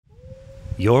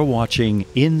You're watching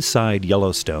Inside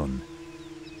Yellowstone.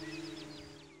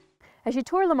 As you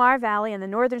tour Lamar Valley in the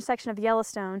northern section of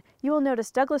Yellowstone, you will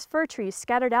notice Douglas fir trees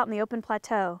scattered out in the open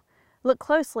plateau. Look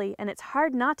closely, and it's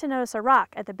hard not to notice a rock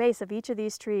at the base of each of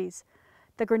these trees.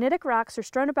 The granitic rocks are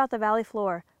strewn about the valley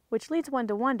floor, which leads one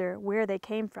to wonder where they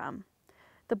came from.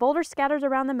 The boulders scattered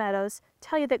around the meadows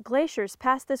tell you that glaciers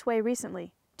passed this way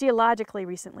recently, geologically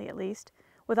recently at least.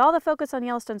 With all the focus on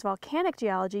Yellowstone's volcanic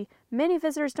geology, many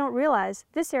visitors don't realize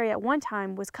this area at one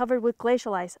time was covered with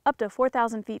glacial ice up to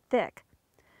 4,000 feet thick.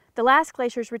 The last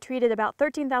glaciers retreated about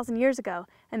 13,000 years ago,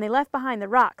 and they left behind the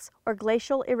rocks, or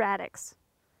glacial erratics.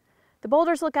 The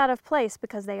boulders look out of place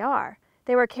because they are.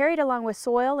 They were carried along with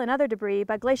soil and other debris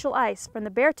by glacial ice from the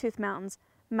Beartooth Mountains,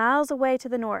 miles away to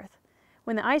the north.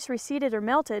 When the ice receded or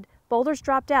melted, boulders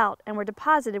dropped out and were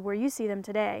deposited where you see them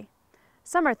today.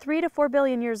 Some are 3 to 4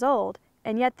 billion years old,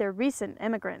 and yet they're recent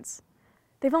immigrants.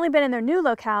 They've only been in their new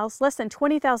locales less than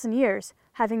 20,000 years,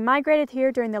 having migrated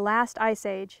here during the last ice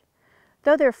age.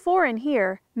 Though they're foreign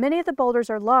here, many of the boulders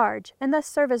are large and thus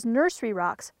serve as nursery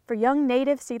rocks for young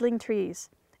native seedling trees.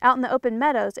 Out in the open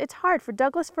meadows, it's hard for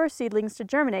Douglas fir seedlings to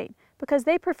germinate because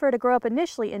they prefer to grow up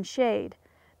initially in shade.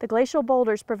 The glacial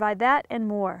boulders provide that and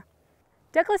more.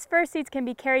 Douglas fir seeds can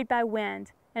be carried by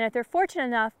wind, and if they're fortunate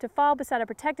enough to fall beside a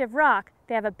protective rock,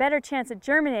 they have a better chance at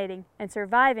germinating and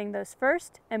surviving those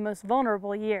first and most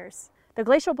vulnerable years. The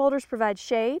glacial boulders provide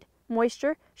shade,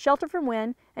 moisture, shelter from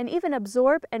wind, and even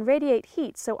absorb and radiate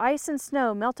heat so ice and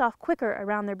snow melt off quicker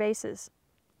around their bases.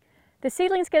 The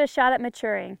seedlings get a shot at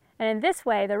maturing, and in this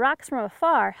way the rocks from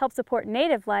afar help support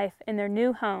native life in their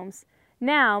new homes.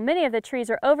 Now, many of the trees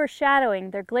are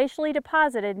overshadowing their glacially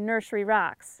deposited nursery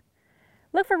rocks.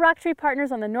 Look for rock tree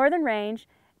partners on the northern range,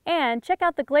 and check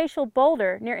out the glacial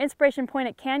boulder near Inspiration Point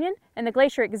at Canyon and the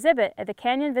glacier exhibit at the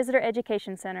Canyon Visitor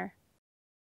Education Center.